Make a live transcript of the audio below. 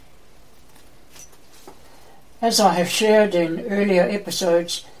As I have shared in earlier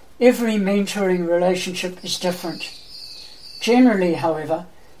episodes, every mentoring relationship is different. Generally, however,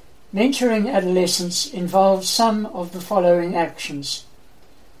 mentoring adolescents involves some of the following actions: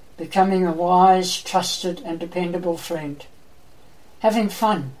 becoming a wise, trusted and dependable friend, having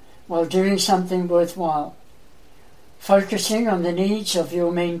fun while doing something worthwhile, focusing on the needs of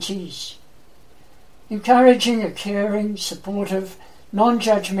your mentees, encouraging a caring, supportive,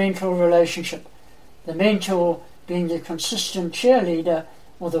 non-judgmental relationship, the mentor being the consistent cheerleader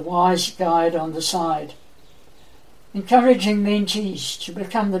or the wise guide on the side, encouraging mentees to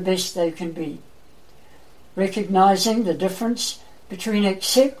become the best they can be, recognizing the difference between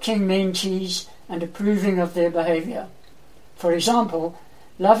accepting mentees and approving of their behavior. For example,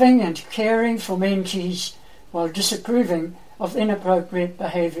 loving and caring for mentees while disapproving of inappropriate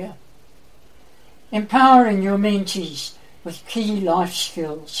behavior. Empowering your mentees with key life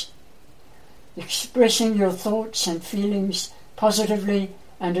skills. Expressing your thoughts and feelings positively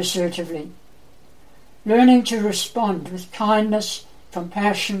and assertively. Learning to respond with kindness,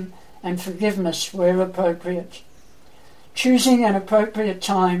 compassion and forgiveness where appropriate. Choosing an appropriate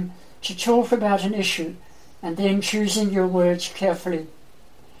time to talk about an issue and then choosing your words carefully.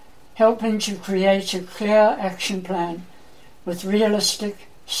 Helping to create a clear action plan with realistic,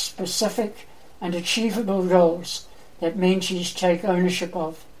 specific and achievable goals that mentees take ownership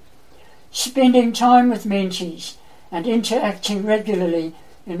of. Spending time with mentees and interacting regularly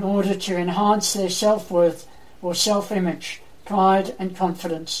in order to enhance their self-worth or self-image, pride and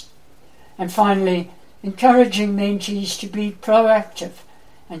confidence. And finally, encouraging mentees to be proactive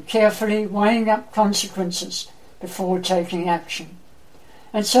and carefully weighing up consequences before taking action.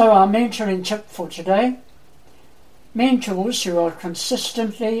 And so our mentoring tip for today: mentors who are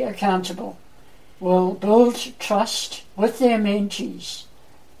consistently accountable will build trust with their mentees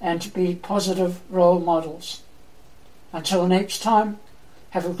and be positive role models. Until next time,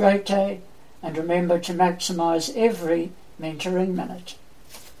 have a great day and remember to maximize every mentoring minute.